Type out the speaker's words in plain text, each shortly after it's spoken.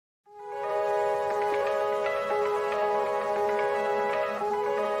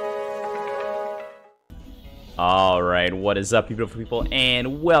Alright, what is up, you beautiful people,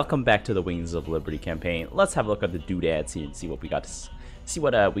 and welcome back to the Wings of Liberty campaign. Let's have a look at the doodads here and see what we got to see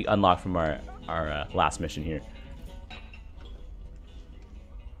what we unlocked from our last mission here.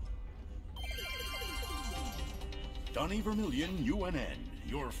 Donnie Vermillion, UNN,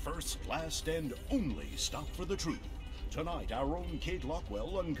 your first, last, and only stop for the truth. Tonight, our own Kate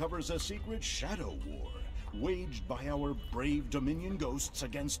Lockwell uncovers a secret shadow war, waged by our brave Dominion ghosts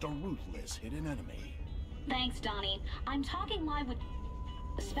against a ruthless hidden enemy. Thanks, Donnie. I'm talking live with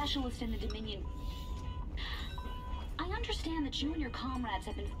a specialist in the Dominion. I understand that you and your comrades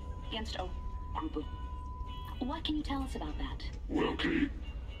have been against a group of... What can you tell us about that? Well, Kate,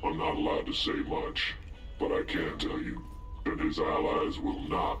 I'm not allowed to say much, but I can tell you that his allies will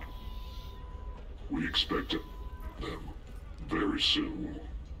not. We expect them very soon.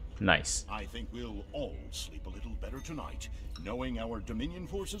 Nice. I think we'll all sleep a little better tonight, knowing our Dominion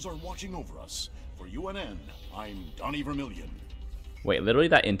forces are watching over us. For UNN, I'm Donnie Vermillion. Wait, literally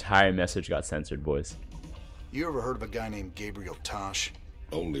that entire message got censored, boys. You ever heard of a guy named Gabriel Tosh?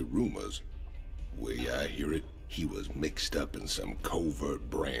 Only rumors. Way I hear it, he was mixed up in some covert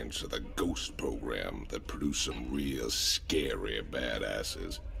branch of the Ghost program that produced some real scary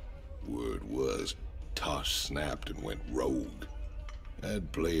badasses. Word was, Tosh snapped and went rogue.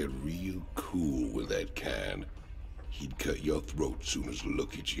 I'd play it real cool with that kind. He'd cut your throat soon as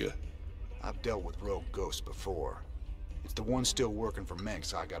look at you. I've dealt with rogue ghosts before. It's the one still working for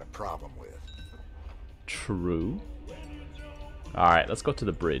Mengsk I got a problem with. True. Alright, let's go to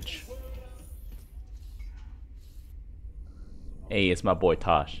the bridge. Hey, it's my boy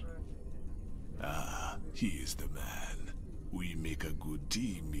Tosh. Ah, he is the man. We make a good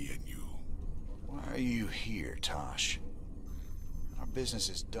team, me and you. Why are you here, Tosh? Our business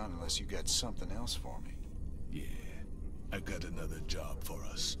is done unless you got something else for me. Yeah, I got another job for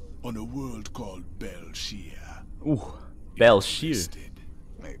us on a world called Belshir. Ooh, Belshir.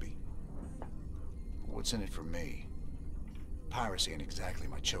 Maybe. What's in it for me? Piracy ain't exactly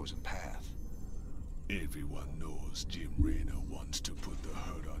my chosen path. Everyone knows Jim Raynor wants to put the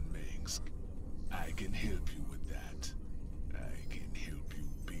hurt on Mengsk. I can help you with that. I can help you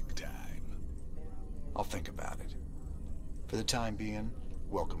big time. I'll think about it. For the time being,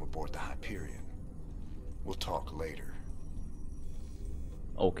 welcome aboard the Hyperion. We'll talk later.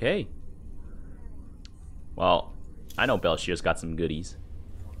 Okay. Well, I know Belshir's got some goodies.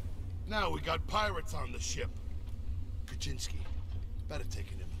 Now we got pirates on the ship. Kaczynski, better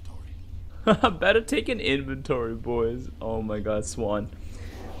take an inventory. Better take an inventory, boys. Oh my god, Swan.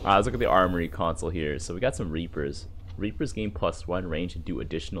 Alright, let's look at the armory console here. So we got some Reapers. Reapers gain +1 range and do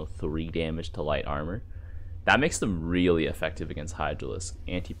additional 3 damage to light armor. That makes them really effective against Hydralisk.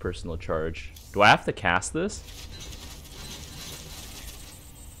 Anti-personal charge. Do I have to cast this?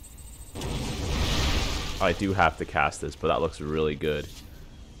 I do have to cast this, but that looks really good.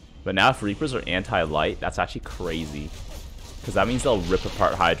 But now if Reapers are anti-light, that's actually crazy. Because that means they'll rip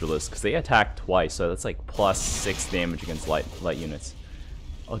apart Hydralisk, because they attack twice, so that's like +6 damage against light units.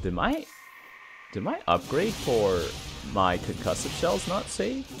 Oh, did my upgrade for my concussive shells not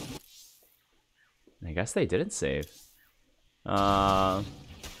save? I guess they didn't save. Well,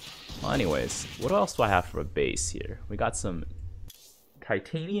 anyways, what else do I have for a base here? We got some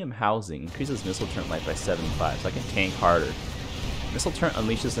titanium housing, increases missile turret life by 75, so I can tank harder. Missile turret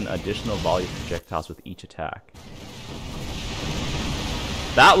unleashes an additional volley of projectiles with each attack.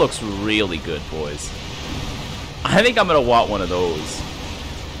 That looks really good, boys. I think I'm gonna want one of those.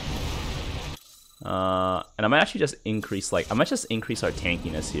 And I might actually just increase, I might just increase our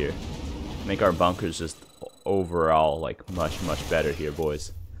tankiness here. Make our bunkers just overall, much better here,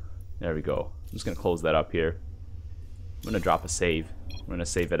 boys. There we go. I'm just gonna close that up here. I'm gonna drop a save. I'm gonna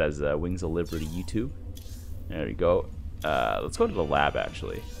save it as Wings of Liberty YouTube. There we go. Let's go to the lab,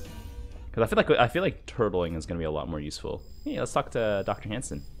 actually. Because I feel like turtling is gonna be a lot more useful. Yeah, let's talk to Dr.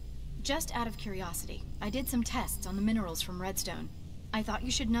 Hansen. Just out of curiosity, I did some tests on the minerals from Redstone. I thought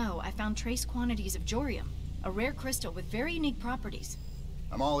you should know I found trace quantities of Jorium, a rare crystal with very unique properties.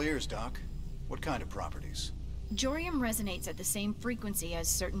 I'm all ears, Doc. What kind of properties? Jorium resonates at the same frequency as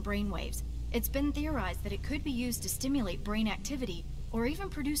certain brainwaves. It's been theorized that it could be used to stimulate brain activity or even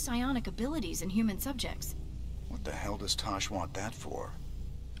produce psionic abilities in human subjects. What the hell does Tosh want that for?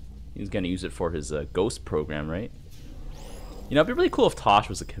 He's gonna use it for his ghost program, right? You know, it'd be really cool if Tosh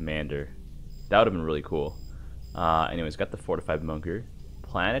was a commander. That would have been really cool. Anyways, got the fortified bunker.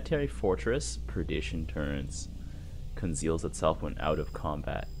 Planetary fortress, perdition turns. Conceals itself when out of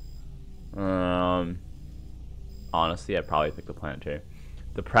combat. Honestly, I'd probably pick the planetary.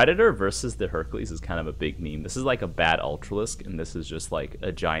 The Predator versus the Hercules is kind of a big meme. This is like a bad Ultralisk, and this is just like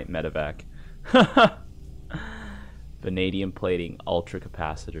a giant medevac. Vanadium plating, ultra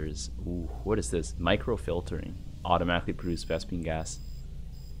capacitors. Ooh, what is this? Microfiltering. Automatically produce Vespene gas.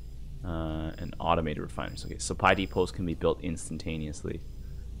 And automated refineries. Okay, supply depots can be built instantaneously.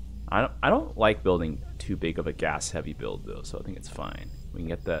 I don't like building too big of a gas heavy build though, so I think it's fine. We can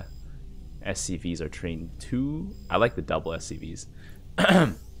get the SCVs are trained 2. I like the double SCVs.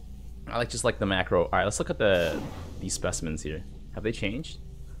 I like just like the macro. Alright, let's look at these specimens here. Have they changed?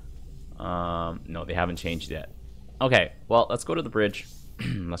 No, they haven't changed yet. Okay, well, let's go to the bridge.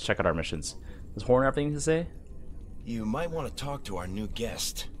 Let's check out our missions. Does Horner have anything to say? You might want to talk to our new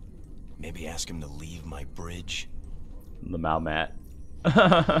guest. Maybe ask him to leave my bridge. The Malmat.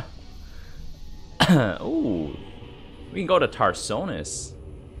 Ooh. We can go to Tarsonis.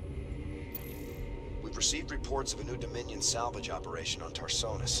 We've received reports of a new Dominion salvage operation on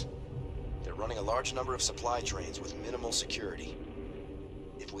Tarsonis. They're running a large number of supply trains with minimal security.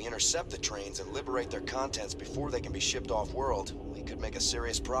 If we intercept the trains and liberate their contents before they can be shipped off-world, we could make a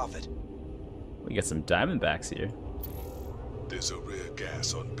serious profit. We get some Diamondbacks here. There's a rare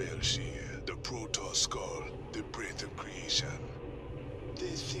gas on Belshir, the Protoss Skull, the Breath of Creation. They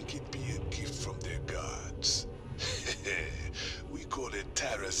think it'd be a gift from their gods. We call it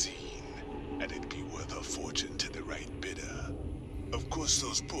Terrazine, and it'd be worth a fortune to the right bidder. Of course,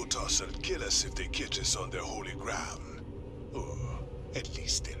 those Protoss will kill us if they catch us on their holy ground. Or at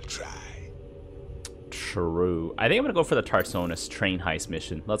least they'll try. True. I think I'm gonna go for the Tarsonis train heist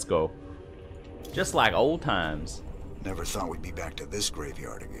mission. Let's go. Just like old times. Never thought we'd be back to this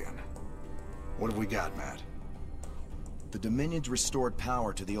graveyard again. What have we got, Matt? The Dominion's restored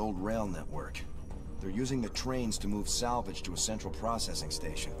power to the old rail network. They're using the trains to move salvage to a central processing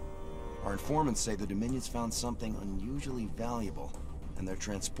station. Our informants say the Dominion's found something unusually valuable, and they're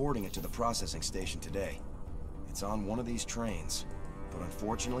transporting it to the processing station today. It's on one of these trains, but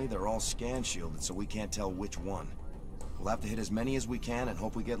unfortunately they're all scan shielded, so we can't tell which one. We'll have to hit as many as we can and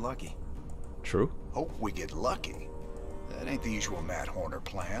hope we get lucky. True. Hope we get lucky? That ain't the usual Matt Horner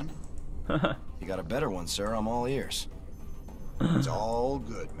plan. You got a better one, sir. I'm all ears. It's all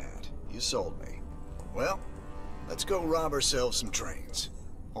good, Matt. You sold me. Well, let's go rob ourselves some trains.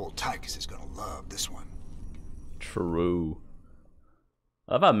 Old Tychus is gonna love this one. True.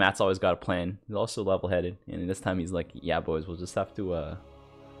 I love how Matt's always got a plan. He's also level-headed, and this time he's like, "Yeah, boys, we'll just have to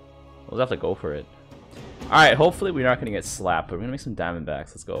go for it." All right. Hopefully, we're not gonna get slapped, but we're gonna make some Diamondbacks.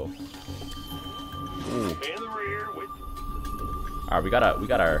 Let's go. Ooh. All right, we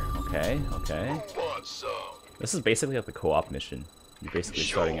got our. Okay. This is basically like the co-op mission. You're basically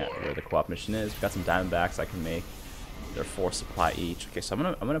starting at where the co-op mission is. We got some Diamondbacks I can make. They're 4 supply each. Okay, so I'm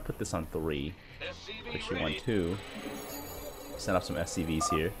gonna put this on 3. Put you on 2. Send up some SCVs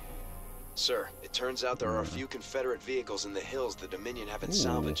here. Sir, it turns out there are a few Confederate vehicles in the hills the Dominion haven't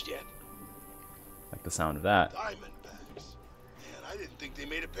salvaged yet. Like the sound of that. Diamondbacks. Man, I didn't think they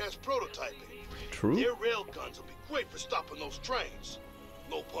made it past prototyping. True. Their rail guns will be great for stopping those trains.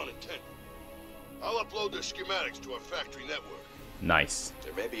 No pun intended. I'll upload their schematics to our factory network. Nice.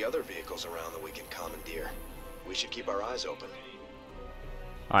 There may be other vehicles around that we can commandeer. We should keep our eyes open.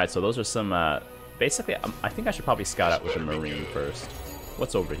 Alright, so those are some, basically, I think I should probably scout out with the Marine first.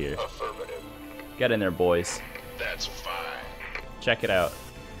 What's over here? Affirmative. Get in there, boys. That's fine. Check it out.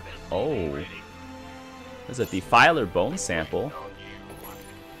 Oh. There's a Defiler bone sample.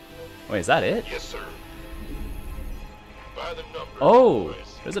 Wait, is that it? Yes, sir. By the number, Oh! boys.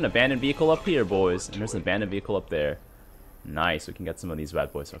 There's an abandoned vehicle up here, boys. And there's an abandoned vehicle up there. Nice, we can get some of these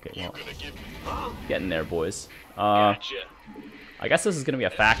bad boys. Okay, well, get in there, boys. I guess this is gonna be a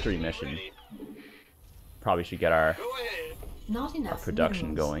factory mission. Probably should get our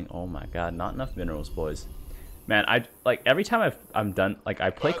production going. Oh my god, not enough minerals, boys. Man, I like every time I'm done. Like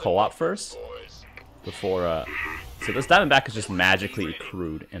I play co-op first before. So this Diamondback is just magically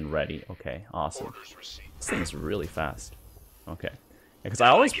accrued and ready. Okay, awesome. This thing is really fast. Okay, because I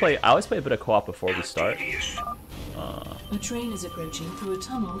always play a bit of co-op before we start. A train is approaching through a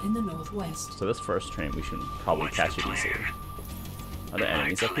tunnel in the northwest. So this first train, we should probably catch it easily. Are there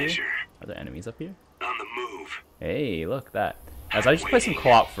enemies up here? Are there enemies up here? On the move. Hey, look that. As I just play some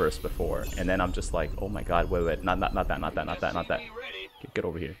co-op first before, and then I'm just like, oh my god, wait, not that. Get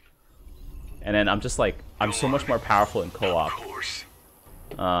over here. And then I'm just like, I'm so much more powerful in co-op.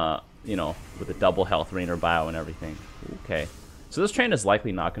 You know, with a double health Rainer bio and everything. Okay. So this train is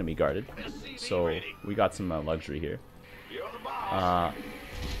likely not going to be guarded. So we got some luxury here.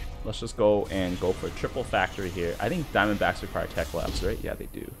 Let's just go for a triple factory here. I think Diamondbacks require tech labs, right? Yeah, they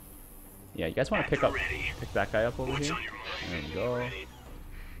do. Yeah, you guys want to pick that guy up over here? There we go.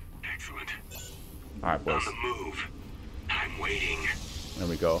 Excellent. All right, boys. On the move. I'm waiting. There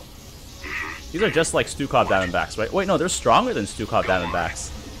we go. These are just like Stukov Diamondbacks, right? Wait, no, they're stronger than Stukov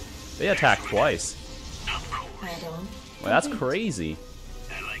Diamondbacks. They attack twice. Well, that's crazy.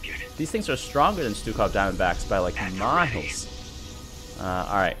 These things are stronger than Stukov Diamondbacks by like miles.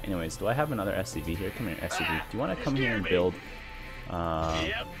 Alright, anyways, do I have another SCV here? Come here, SCV. Do you want to come here and build? No,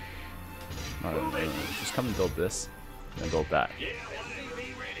 just come and build this. And build that.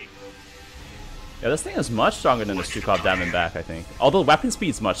 Yeah, this thing is much stronger than the Stukov Diamondback, I think. Although weapon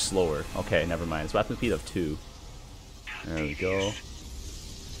speed's much slower. Okay, never mind. It's weapon speed of 2. There we go.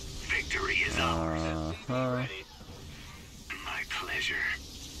 My pleasure.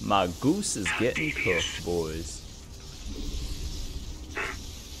 My goose is getting cooked, boys.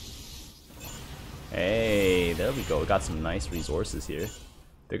 Hey, there we go. We got some nice resources here.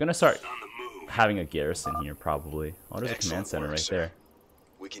 They're gonna start having a garrison here, probably. Oh, there's a command center right there.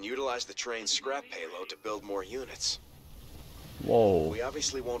 We can utilize the train's scrap payload to build more units. Whoa. We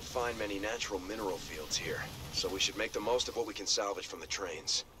obviously won't find many natural mineral fields here, so we should make the most of what we can salvage from the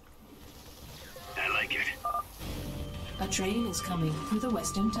trains. I like it. A train is coming through the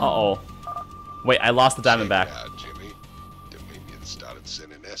western tunnel. Uh-oh. Wait, I lost the Diamondback. Check out, Jimmy. Dominion started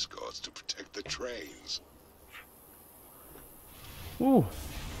sending escorts to protect the trains. Ooh.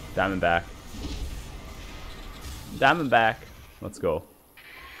 Diamondback. Diamondback. Let's go.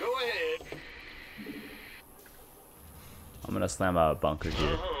 Go ahead. I'm gonna slam out a bunker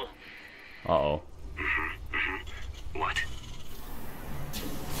here. Uh-oh. What?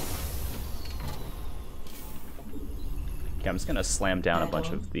 Okay, I'm just gonna slam down a bunch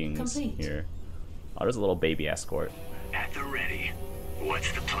of things here. Oh, there's a little baby escort. At the ready.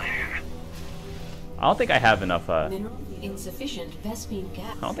 What's the plan? I don't think I have enough, Insufficient Vespine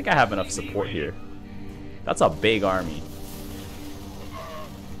gas. I don't think I have enough support here. That's a big army.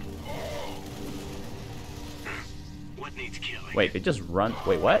 What needs killing? Wait, they just run.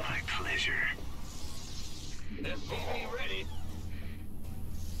 Wait, what? My pleasure. SCV ready.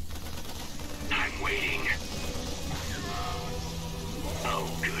 I'm waiting. Oh,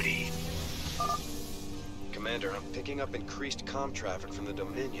 goody. Commander, I'm picking up increased comm traffic from the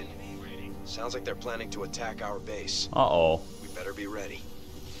Dominion. Sounds like they're planning to attack our base. Uh-oh. We better be ready.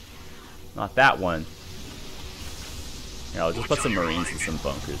 Not that one. Here, I'll just put some Marines in some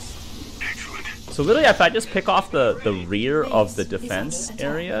bunkers. Excellent. So literally, if I just pick off the rear of the defense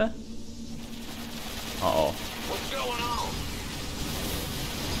area... Uh-oh. What's going on?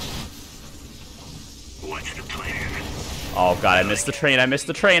 What's the plan? Oh god, I missed the train, I missed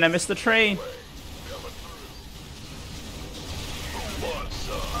the train, I missed the train!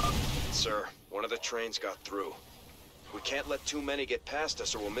 Sir, one of the trains got through. We can't let too many get past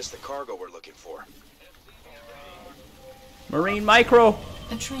us or we'll miss the cargo we're looking for. Marine micro!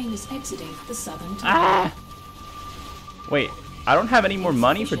 A train is exiting the southern tunnel. Ah! Wait, I don't have any more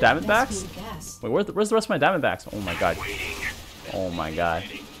money for Diamondbacks? Wait, where's the rest of my Diamondbacks? Oh my god. Oh my god.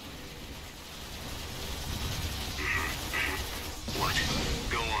 What?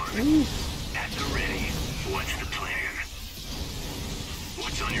 Go on. At the ready. What's the plan?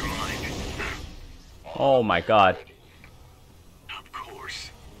 What's on your mind? Oh my god. Of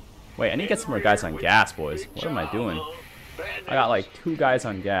course. Wait, I need to get some more guys on gas, boys. What am I doing? I got like 2 guys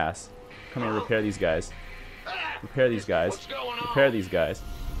on gas. Come here, repair these guys. Repair these guys. Repair these guys.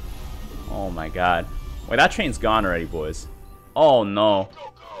 Oh my god. Wait, that train's gone already, boys. Oh no.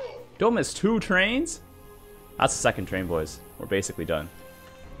 Don't miss 2 trains? That's the second train, boys. We're basically done.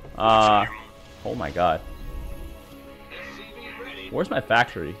 Oh my god. Where's my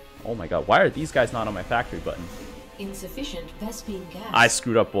factory? Oh my god, why are these guys not on my factory button? Insufficient Vespine gas. I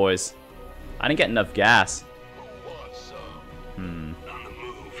screwed up, boys. I didn't get enough gas.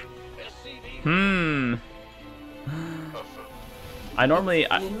 I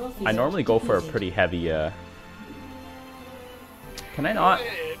normally go for a pretty heavy Can I not?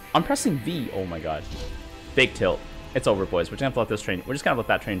 I'm pressing V. Oh my god. Big tilt. It's over, boys. We're just gonna let this train. We're just gonna let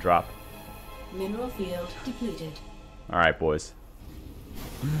that train drop. Mineral field depleted. All right, boys.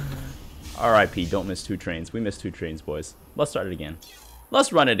 R.I.P. Don't miss 2 trains. We missed 2 trains, boys. Let's start it again.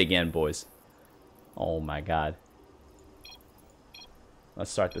 Let's run it again, boys. Oh my god.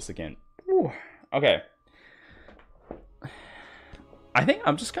 Let's start this again. Whew. Okay. I think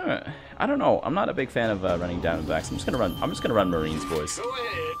I'm just gonna. I don't know. I'm not a big fan of running Diamondbacks. I'm just gonna run Marines, boys.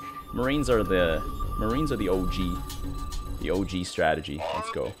 Marines are the OG. The OG strategy.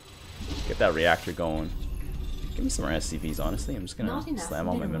 Let's go. Get that reactor going. Give me some more SCVs, honestly. I'm just gonna slam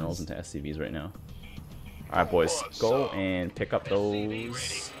all my minerals into SCVs right now. Alright, boys. Go and pick up those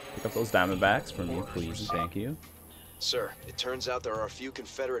Diamondbacks for me, please. Thank you. Sir, it turns out there are a few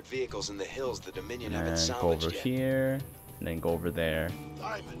Confederate vehicles in the hills the Dominion haven't And salvaged go over yet. here, and then go over there.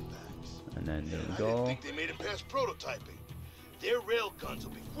 And then there we I didn't go. think they made it past prototyping. Their rail guns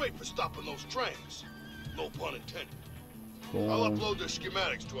will be great for stopping those trains. No pun intended. I'll Boom. upload their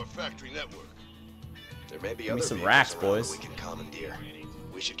schematics to our factory network. There may be Give me other some vehicles racks, around boys. that we can commandeer.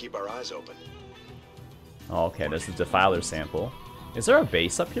 We should keep our eyes open. Oh, okay, there's the defiler sample. Is there a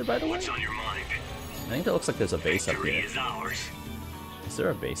base up here, by the way? What's on your mind? I think it looks like there's a base up Victory here. is ours. Is there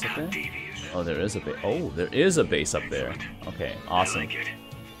a base up How there? devious. Oh, there is a base. Oh, there is a base up there. Okay, awesome. I like it.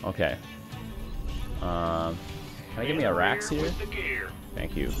 Okay. Can I give me a racks here? With the gear.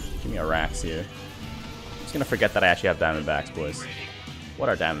 Thank you. Give me a racks here. I'm just gonna forget that I actually have diamondbacks, boys. What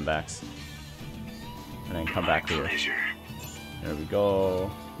are diamondbacks? And then come back here. Pleasure. There we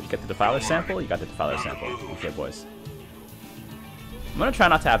go. Did you get the defiler sample? You got the defiler sample. Okay, boys. I'm gonna try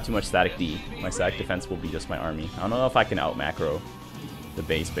not to have too much static D. My static defense will be just my army. I don't know if I can out macro the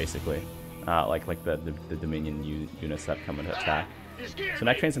base, basically. Like the Dominion units that come into attack. So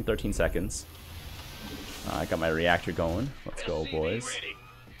next train's in 13 seconds. I got my reactor going. Let's go, boys.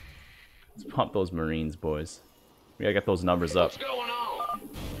 Let's pump those Marines, boys. We gotta get those numbers up.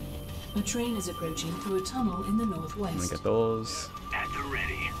 A train is approaching through a tunnel in the Let me northwest. get those. At the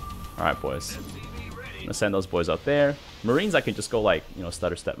ready. Alright, boys. I'm gonna send those boys up there. Marines, I can just go, like, you know,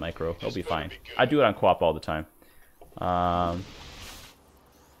 stutter step micro. They'll be fine. I do it on co-op all the time.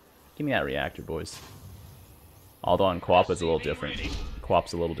 Give me that reactor, boys. Although on co-op it's a little different.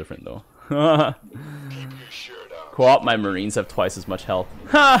 Co-op's a little different, though. Co-op, my Marines have twice as much health.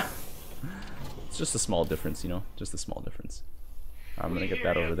 Ha! It's just a small difference, you know? Just a small difference. I'm gonna get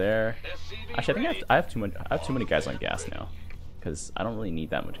that over there. Actually, I think I have too many guys on gas now, because I don't really need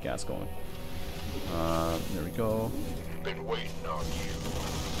that much gas going. There we go. Been waiting on you.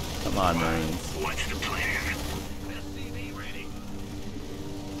 Come on, Marines. What's the plan?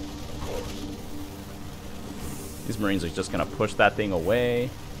 These Marines are just gonna push that thing away.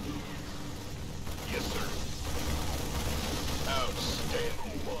 Yes, sir.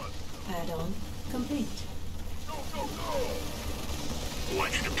 Outstanding one. Add-on complete. Go, go, go.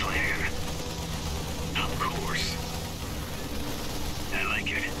 What's the plan? Of course. I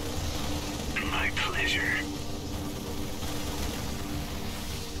like it. My pleasure.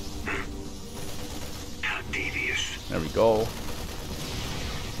 How devious. There we go.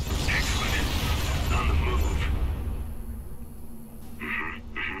 Excellent. On the move.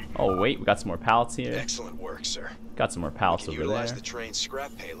 Oh wait, we got some more pallets here. Excellent work, sir. Got some more pallets We can over utilize there. the train's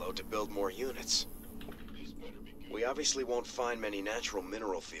scrap payload to build more units. We obviously won't find many natural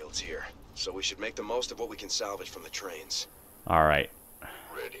mineral fields here, so we should make the most of what we can salvage from the trains. All-right.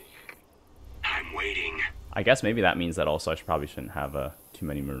 Ready. I'm waiting. I guess maybe that means that also I probably shouldn't have too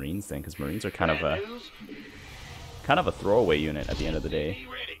many Marines then, because Marines are kind of a throwaway unit at the end of the day.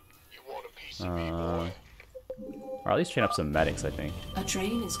 You want a piece of me, boy? Or at least train up some medics, I think. A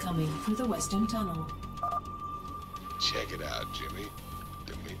train is coming through the western tunnel. Check it out, Jimmy.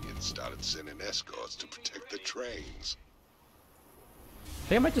 Dominion started sending escorts to protect the trains. I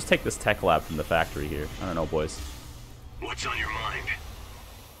think I might just take this tech lab from the factory here. I don't know, boys. What's on your mind?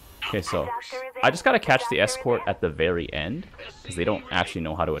 Okay, so I just gotta catch the escort at the very end, because they don't actually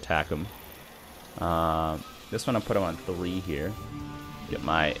know how to attack them. This one I'll put them on 3 here. Get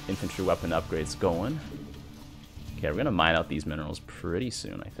my infantry weapon upgrades going. Okay, we're gonna mine out these minerals pretty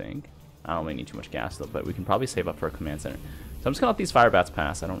soon, I think. I don't really need too much gas though, but we can probably save up for a command center. So I'm just gonna let these fire bats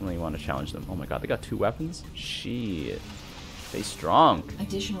pass. I don't really want to challenge them. Oh my god, they got 2 weapons? Shit. They strong.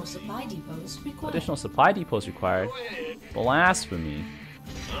 Additional supply depots required. Additional supply depots required. Blasphemy.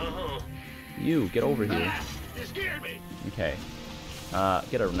 You, get over here. You scared me. Okay.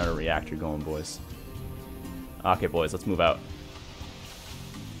 Get another reactor going, boys. Okay, boys, let's move out.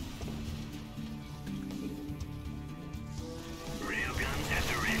 Railguns at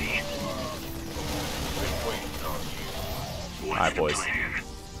the ready. Been waiting on you. What's Alright, the boys. plan?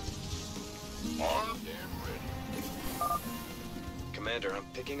 Armed and ready. Commander, I'm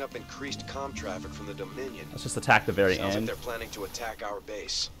picking up increased comm traffic from the Dominion. Let's just attack the very Sounds like end. they're planning to attack our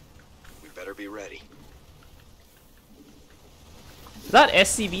base. We better be ready. Is that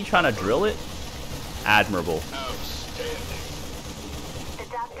SCV trying to drill it? Admirable. Outstanding. The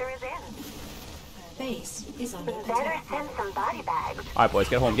doctor is in. Base is under Better attack. send some body bags. Alright, boys,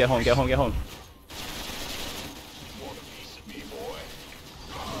 get home, get home, get home, get home. Want a piece of me, boy?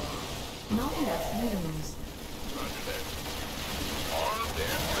 Not enough minerals. Roger that. Armed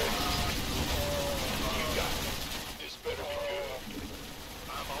and ready. You got it. This better be good.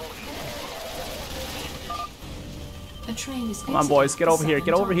 I'm on it. A train is Come on, boys, get over here,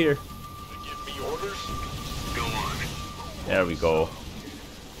 get over here. Give me orders. Go on. There we go.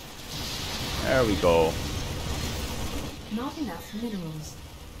 There we go. Not enough minerals.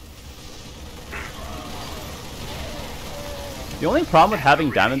 The only problem with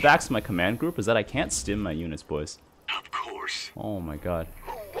having Diamondbacks in my command group is that I can't stim my units, boys. Of course. Oh my god.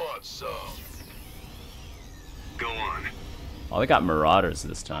 Who wants some? Go on. Oh, they got marauders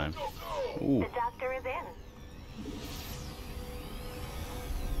this time. Ooh. The doctor is in.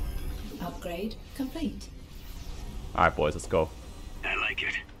 Upgrade complete. Alright, boys, let's go. I like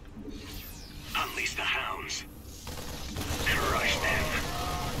it. Unleash the hounds. Crush them.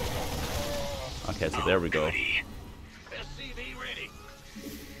 Okay, so there we go. SCV ready.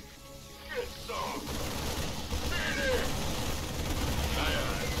 Get some.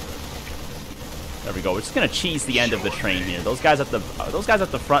 There we go. We're just gonna cheese the end of the train here. Those guys at the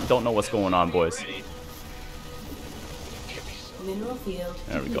front don't know what's going on, boys. Mineral field.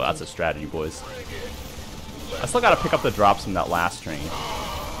 There we go. That's a strategy, boys. I still gotta pick up the drops from that last train.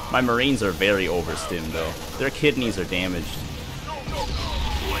 My Marines are very overstimmed, though. Their kidneys are damaged.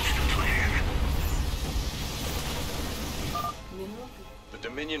 What's the plan? The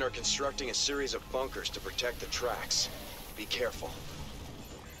Dominion are constructing a series of bunkers to protect the tracks. Be careful.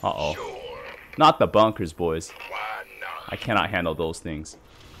 Uh-oh. Not the bunkers, boys. I cannot handle those things.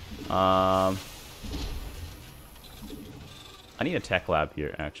 I need a tech lab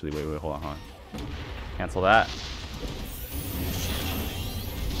here, actually. Wait, hold on. Cancel that.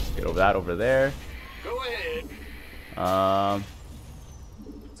 Get over that over there. Go ahead.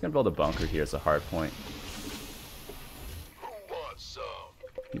 It's gonna build a bunker here. It's a hard point. Who wants some?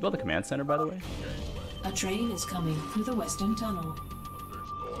 Can you build a command center, by the way? A train is coming through the western tunnel.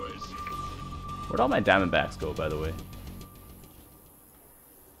 Where'd all my Diamondbacks go, by the way?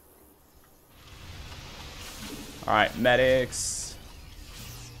 Alright, medics.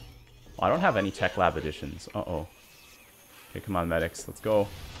 Oh, I don't have any tech lab additions. Uh-oh. Okay, come on, medics. Let's go.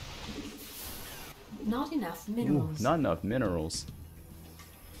 Not enough Ooh, minerals. not enough minerals.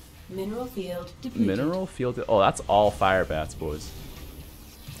 Mineral field depleted. Mineral field. Oh, that's all fire bats, boys.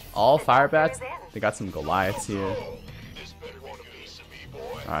 All fire bats. They got some Goliaths here.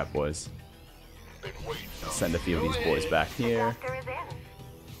 Alright, boys. Send a few of these boys back here.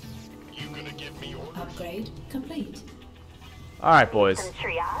 Upgrade complete. Alright, boys.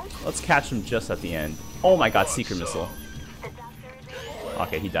 Let's catch him just at the end. Oh my god, Seeker Missile.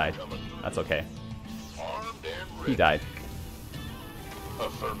 Okay, he died. That's okay. He died.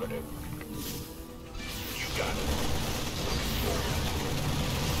 Affirmative. You got it.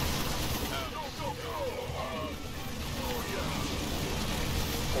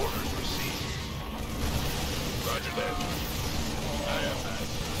 Orders received. Roger that. I am that.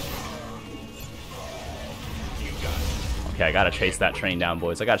 You got it. Okay, I gotta chase that train down,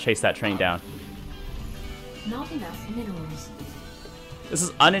 boys. I gotta chase that train down. Not enough minerals. This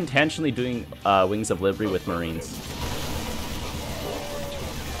is unintentionally doing Wings of Liberty with Marines.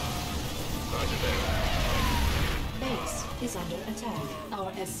 Base is under attack.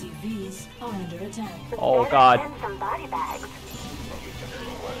 Our SCVs are under attack. Oh god.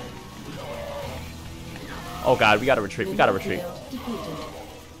 Oh god, we gotta retreat. We gotta retreat.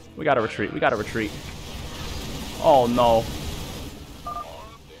 We gotta retreat. We gotta retreat. Oh no.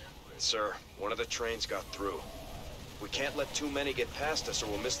 Sir, one of the trains got through. We can't let too many get past us or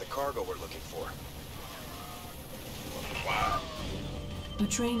we'll miss the cargo we're looking for. Wow. A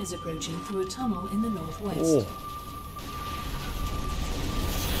train is approaching through a tunnel in the northwest. Oh.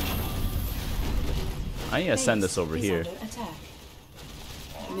 I need to send this over here. Under attack.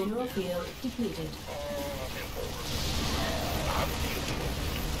 Mineral field depleted.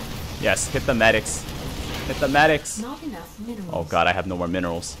 Yes, hit the medics. Hit the medics. Not enough minerals. Oh god, I have no more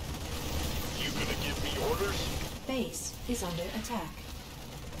minerals. You gonna give me orders? Base is under attack.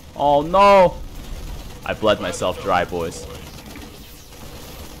 Oh no! I bled myself dry, boys.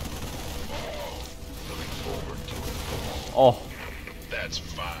 Oh. That's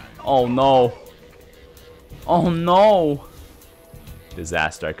fine. Oh no. Oh no!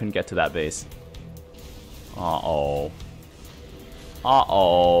 Disaster. I couldn't get to that base. Uh-oh.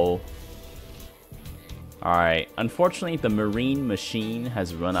 Uh-oh. Alright. Unfortunately, the Marine machine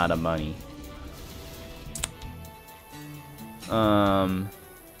has run out of money.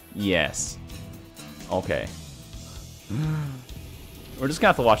 Yes. Okay. We're just gonna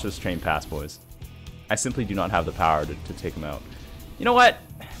have to watch this train pass, boys. I simply do not have the power to take him out. You know what?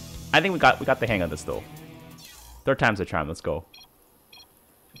 I think we got the hang of this, though. Third time's a charm. Let's go.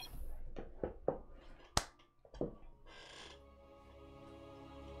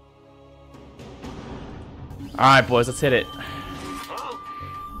 Alright, boys, let's hit it.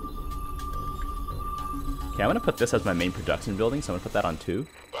 Okay, I'm gonna put this as my main production building, so I'm gonna put that on 2.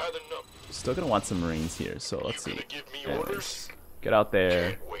 Still gonna want some Marines here, so let's see. Anyways, get out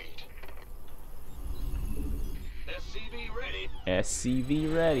there. SCV ready.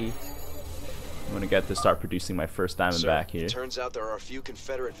 SCV ready. I'm gonna get to start producing my first Diamondback here. Turns out there are a few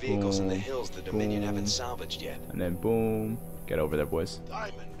Confederate vehicles in the hills the Dominion haven't salvaged yet. And then boom. Get over there, boys.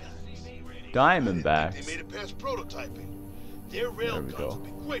 Diamondbacks. They made it past prototyping. Their railguns will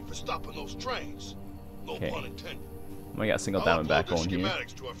be great for stopping those trains. No pun intended. We got a single Diamondback going here.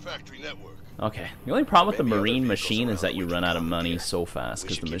 To our factory network. Okay. The only problem with the Marine machine is that you run out of money so fast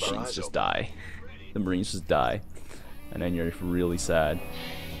because the machines just die. The Marines just die. And then you're really sad.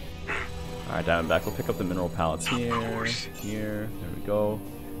 Alright, Diamondback, we'll pick up the mineral pallets here. Here. There we go.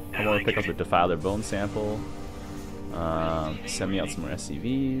 I'm going to pick up the Defiler bone sample. Send me out some more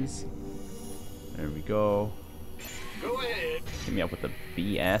SCVs. There we go. Hit me up with the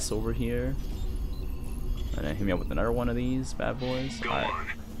BS over here. And then hit me up with another one of these bad boys.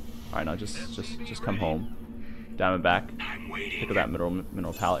 Alright, now just come home. Diamondback. Pick up that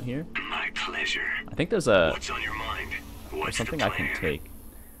mineral pallet here. My pleasure. I think there's a What's on your mind? there's something I can take.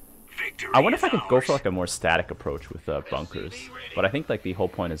 I wonder if I could go for like a more static approach with bunkers. But I think like the whole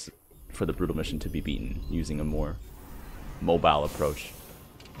point is for the brutal mission to be beaten using a more mobile approach.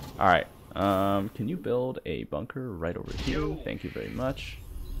 Alright. Can you build a bunker right over here? Thank you very much.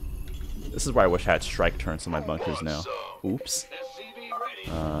 This is where I wish I had strike turns on my bunkers now. Oops.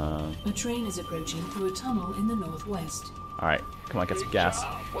 A train is approaching through a tunnel in the northwest. Alright, come on, get some gas.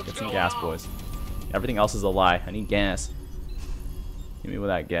 Get some gas, boys. Everything else is a lie. I need gas. Give me with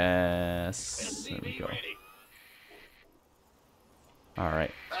that gas. There we go.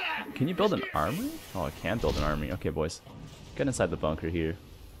 Alright. Can you build an armory? Oh, I can build an armory. Okay, boys. Get inside the bunker here.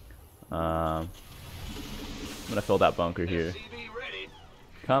 I'm gonna fill that bunker here.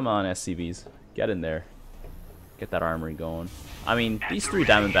 Come on, SCVs. Get in there. Get that armory going. I mean, these 3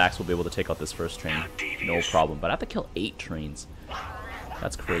 Diamondbacks will be able to take out this first train. No problem. But I have to kill 8 trains.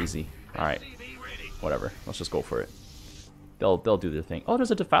 That's crazy. Alright. Whatever. Let's just go for it. They'll do their thing. Oh,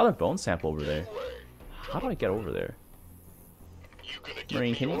 there's a Defiler bone sample over there. How do I get over there?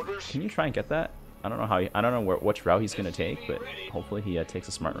 Marine, can you try and get that? I don't know how. I don't know which route he's gonna take, but hopefully he takes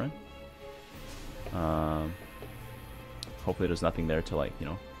a smart run. Hopefully there's nothing there to, like, you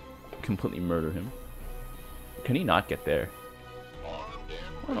know, completely murder him. Can he not get there?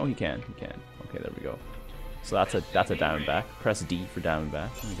 Oh no, he can. He can. Okay, there we go. So that's a Diamondback. Press D for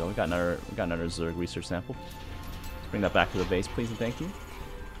Diamondback. There we go. We got another Zerg research sample. Let's bring that back to the base, please and thank you.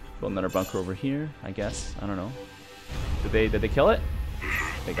 Build another bunker over here, I guess. I don't know. Did they kill it?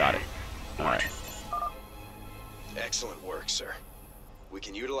 They got it. All right. Excellent work, sir. We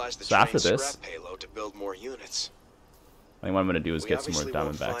can utilize the so train scrap payload to build more units. I think what I'm gonna do is get some more Diamondbacks here. We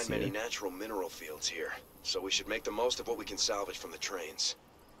won't find many here. natural mineral fields here, so we should make the most of what we can salvage from the trains.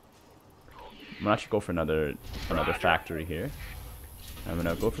 I'm gonna actually go for another factory here. I'm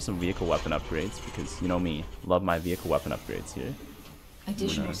gonna go for some vehicle weapon upgrades because you know me, love my vehicle weapon upgrades here. I'm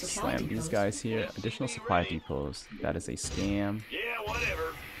gonna slam these guys here. Additional supply depots. That is a scam. Yeah,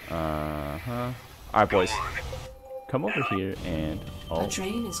 whatever. Alright, boys. Come over here and A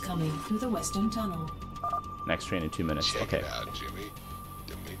train is coming through the western tunnel. Next train in 2 minutes. Check Okay. it out, Jimmy.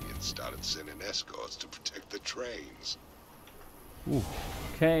 Dominion started sending escorts to protect the trains. Ooh,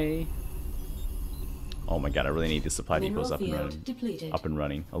 okay. Oh my god, I really need the supply depots up and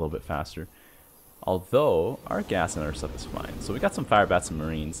running a little bit faster. Although our gas and other stuff is fine. So we got some fire bats and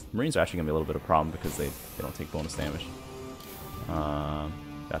marines. Marines are actually gonna be a little bit of a problem because they don't take bonus damage.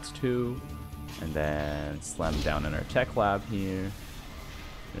 That's 2. And then slam down in our tech lab here.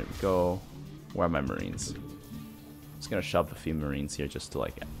 There we go. Where are my marines? Just gonna shove a few marines here just to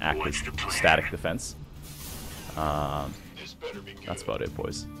like act as static defense. That's about it,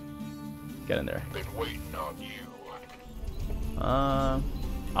 boys. Get in there. Been waiting on you. I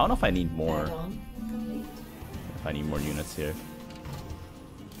don't know if I need more. If I need more units here.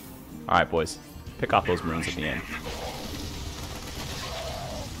 All right, boys. Pick off those marines at the end.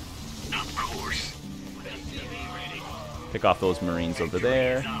 Of course. Pick off those marines over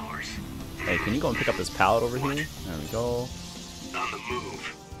there. Hey, can you go and pick up this pallet over here? There we go. On the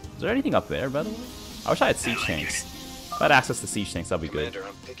move. Is there anything up there, by the way? I wish I had siege tanks. If I had access to siege tanks, that'd be good. Commander,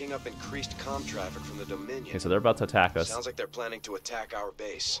 I'm picking up increased comm traffic from the Dominion. Okay, so they're about to attack us. Sounds like they're planning to attack our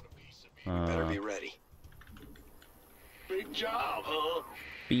base. You better be ready. Big job, huh?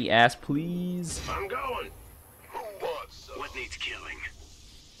 BS, please. I'm going. What needs killing?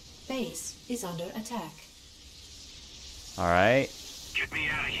 Base is under attack. Alright. Get me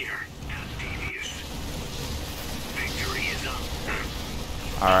out of here. Devious. Victory is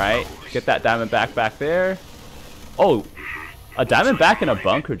up. Alright. Get that Diamondback back there. Oh, a Diamondback in a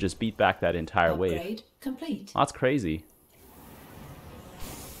bunker just beat back that entire wave. Upgrade complete. Oh, that's crazy.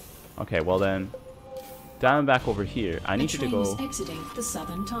 Okay, well then. Diamondback over here. I need you to go. Exiting the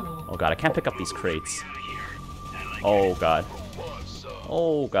southern tunnel. Oh god, I can't pick up these crates. Oh god.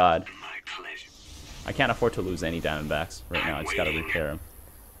 Oh god. I can't afford to lose any Diamondbacks right now. I just gotta repair them.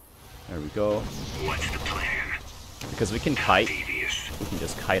 There we go. What's the plan? Because we can kite. We can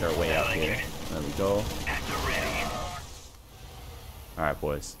just kite our way out here. There we go. Alright,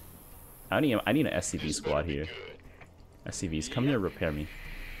 boys. I need an SCV squad here. SCVs, come here and repair me.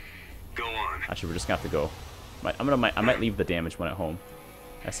 Go on. Actually, we're just gonna have to go. I might leave the damaged one at home.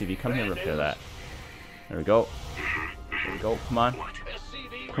 SCV, come here and repair that. There we go. There we go. Come on.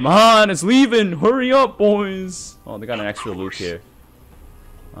 Come on, it's leaving! Hurry up, boys! Oh, they got an extra loop here.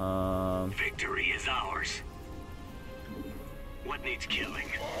 Victory is ours. What needs killing?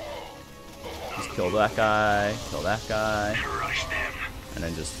 Just kill that guy, kill that guy. Crush them. And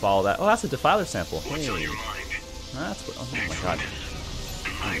then just follow that. Oh, that's a defiler sample. What's Hey. on your mind? That's what. Oh my god.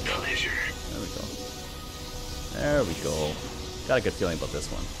 My pleasure. There we go. There we go. Got a good feeling about this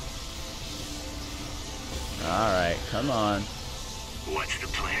one. Alright, come on. What's the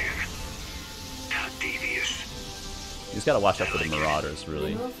plan? How devious? You just gotta watch out for the marauders,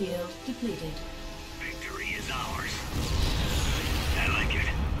 really. Mineral field depleted. Victory is ours. I like it.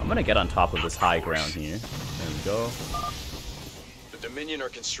 I'm gonna get on top of this high ground here. There we go. The Dominion are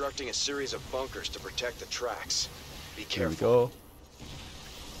constructing a series of bunkers to protect the tracks. Be There we careful. go.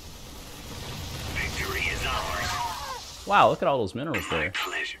 Victory is ours. Wow, look at all those minerals My there.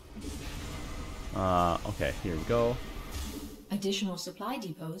 pleasure. Okay, here we go. Additional supply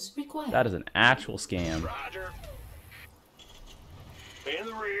depots required. That is an actual scam. Roger. In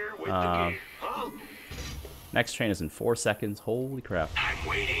the rear with the Um, gear. Huh? Next train is in 4 seconds. Holy crap. I'm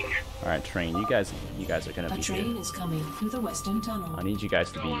waiting. Alright, train, you guys are gonna A be train here. is coming through the western tunnel. I need you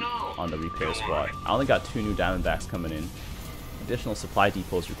guys to be on the repair squad. I only got 2 new Diamondbacks coming in. Additional supply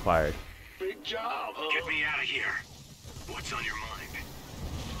depots required. Big job, huh? Get me out of here. What's on your mind?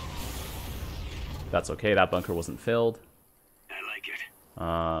 That's okay, that bunker wasn't filled. I like it.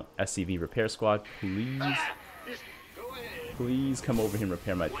 SCV repair squad, please. Just go ahead. Please come over here and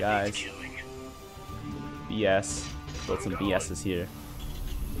repair my guys. BS. Build some BS's here.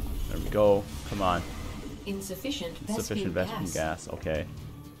 There we go. Come on. Insufficient Sufficient Vespene gas. Okay.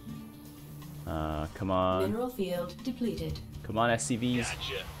 Come on. Mineral field depleted. Come on, SCVs.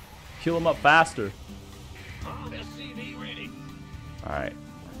 Gotcha. Heal them up faster. SCV ready. Alright.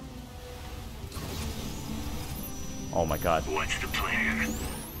 Oh my god. What's the plan?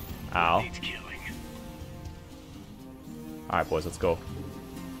 Ow. Needs killing. Alright, boys, let's go.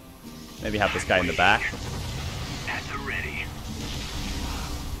 Maybe have this guy in the back. At the ready.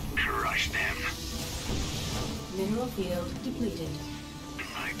 Crush them. Mineral field depleted.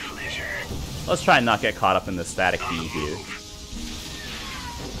 My pleasure. Let's try and not get caught up in the static B here.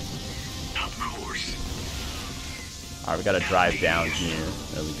 Of course. Alright, we gotta drive down here.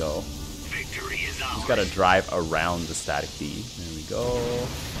 There we go. Victory is ours. Just gotta drive around the static B. There we go.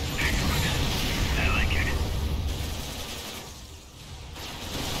 I like it.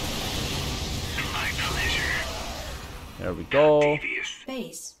 My pleasure. There we go.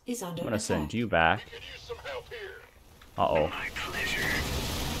 Base is under I'm gonna send attack. you back. Could use some help here. Uh-oh. My pleasure.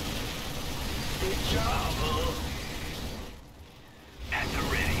 Big job, huh? At the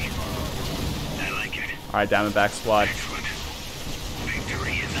ready. I like it. Alright, Diamondback squad. Excellent.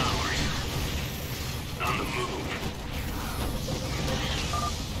 Victory is ours. On the move.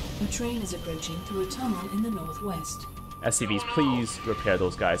 A train is approaching through a tunnel in the northwest. SCVs, please repair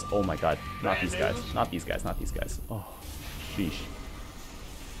those guys. Oh my god. Not these guys. Not these guys. Not these guys. Oh, sheesh.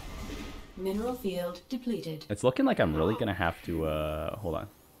 Mineral field depleted. It's looking like I'm really gonna have to, hold on.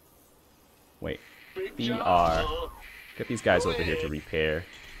 Wait. BR. Get these guys over here to repair.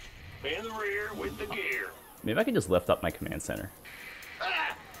 In the rear with the gear. Maybe I can just lift up my command center.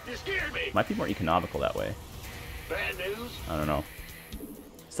 Ah! You scared me. Might be more economical that way. Bad news. I don't know.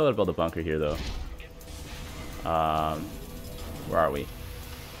 Still gotta build a bunker here, though. Where are we?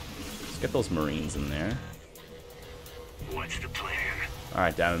 Let's get those Marines in there. What's the plan?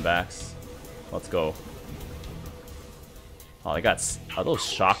 Alright, Diamondbacks. Let's go. Oh, they got... Are those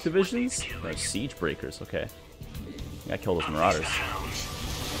shock divisions? They're siege breakers, okay. Gotta kill those marauders.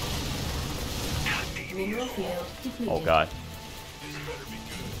 Mineral field depleted. Oh god.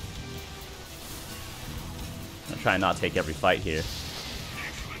 I'm trying not to take every fight here.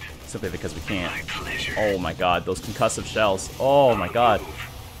 Simply because we can't. Oh my god, those concussive shells. Oh my god.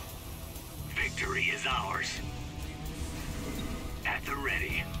 Victory is ours. At the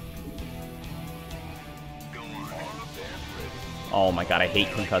ready. Go on. Oh my god, I hate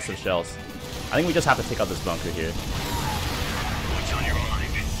concussive shells. I think we just have to take out this bunker here. What's on your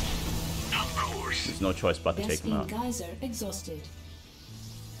mind? Of course. There's no choice but to take him out. Geyser exhausted.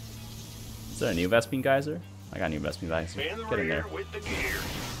 Is there a new Vespene Geyser? I got a new Vespene Geyser. Get in there. With the gear.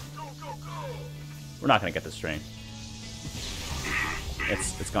 We're not gonna get this train.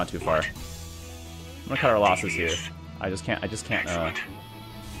 It's gone too far. I'm gonna cut our losses here. I just can't miss the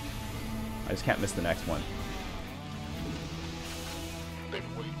next one.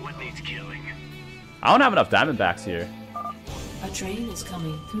 What needs killing? I don't have enough Diamondbacks here. A train is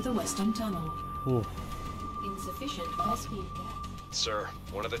coming through the western tunnel. Ooh. Insufficient Vespene gas. Sir,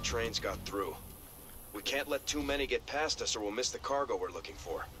 one of the trains got through. We can't let too many get past us or we'll miss the cargo we're looking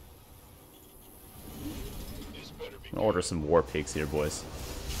for. I'm gonna order some war pigs here, boys.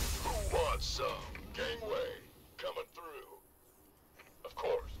 Who wants some? Gangway coming through. Of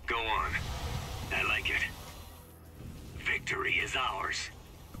course. Go on. I like it. Victory is ours.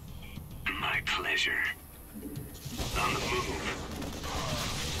 My pleasure. On the move.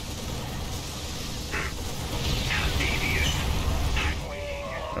 How devious.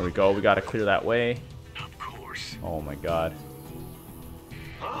 There we go. We gotta clear that way. Of course. Oh my god.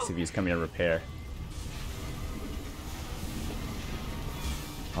 Let's see if he's coming to repair.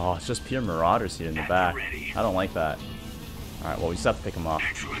 Oh, it's just pure marauders here in the back. I don't like that. Alright, well, we just have to pick them off.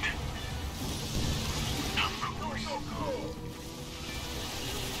 Excellent. Of course.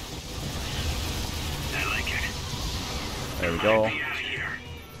 I like it. There we go.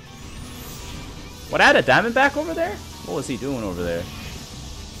 What, I had a Diamondback over there? What was he doing over there?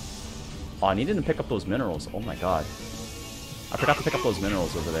 Oh, I needed to pick up those minerals. Oh my god. I forgot to pick up those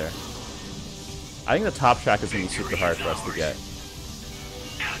minerals over there. I think the top track is going to be super hard for us to get.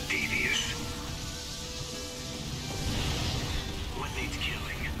 How devious. What needs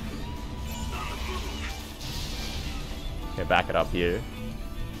killing? On the move. Okay, back it up here.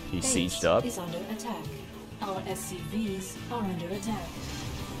 He's sieged up. Is under attack. Our SCVs are under attack.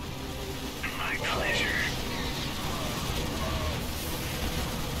 My pleasure.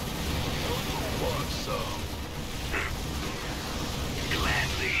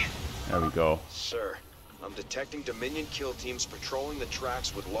 Gladly. There we go. Sir, I'm detecting Dominion kill teams patrolling the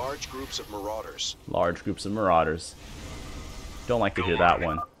tracks with large groups of marauders. Large groups of marauders. Don't like to hear that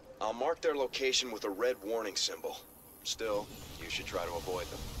one. I'll mark their location with a red warning symbol. Still, you should try to avoid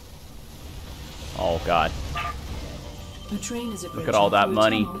them. Oh god. A train is Look at all that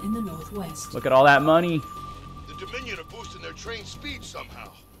money. in the northwest. Look at all that money. The Dominion are boosting their train speed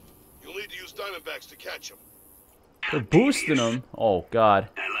somehow. You'll need to use Diamondbacks to catch them. They're boosting them. Oh god.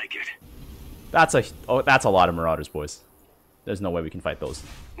 I like it. That's a lot of marauders, boys. There's no way we can fight those.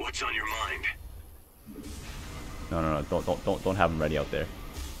 What's on your mind? No. Don't have them ready out there.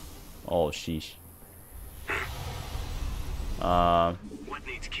 Oh sheesh. What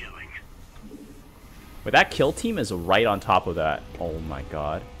needs killing? But that kill team is right on top of that. Oh my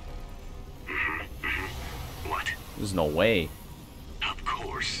god. What? There's no way. Of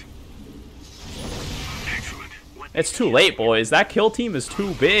course. Excellent. It's too late, boys. That kill team is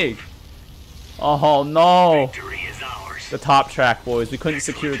too big. Oh no. Victory is ours. The top track, boys. We couldn't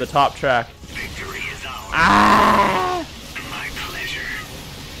secure the top track. Victory is ours. Ah! My pleasure.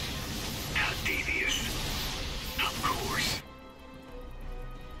 How devious. Of course.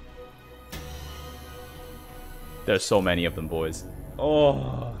 There's so many of them, boys.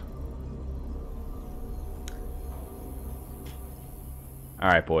 Oh.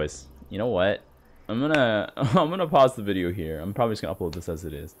 Alright, boys. You know what? I'm gonna pause the video here. I'm probably just gonna upload this as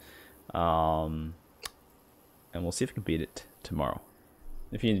it is. And we'll see if we can beat it tomorrow.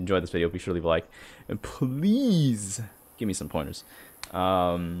 If you enjoyed this video, be sure to leave a like. And please give me some pointers.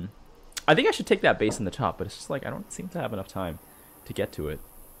 I think I should take that base in the top, but it's just like I don't seem to have enough time to get to it.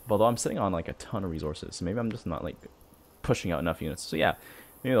 Although I'm sitting on like a ton of resources, so maybe I'm just not like pushing out enough units. So yeah,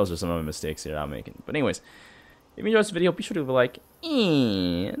 maybe those are some of the mistakes here I'm making. But anyways, if you enjoyed this video, be sure to leave a like,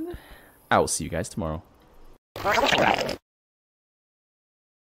 and I will see you guys tomorrow.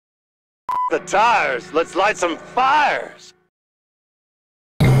 The tires! Let's light some fires!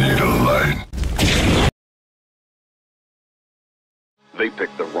 Need a light. They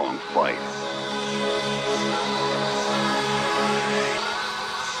picked the wrong fight.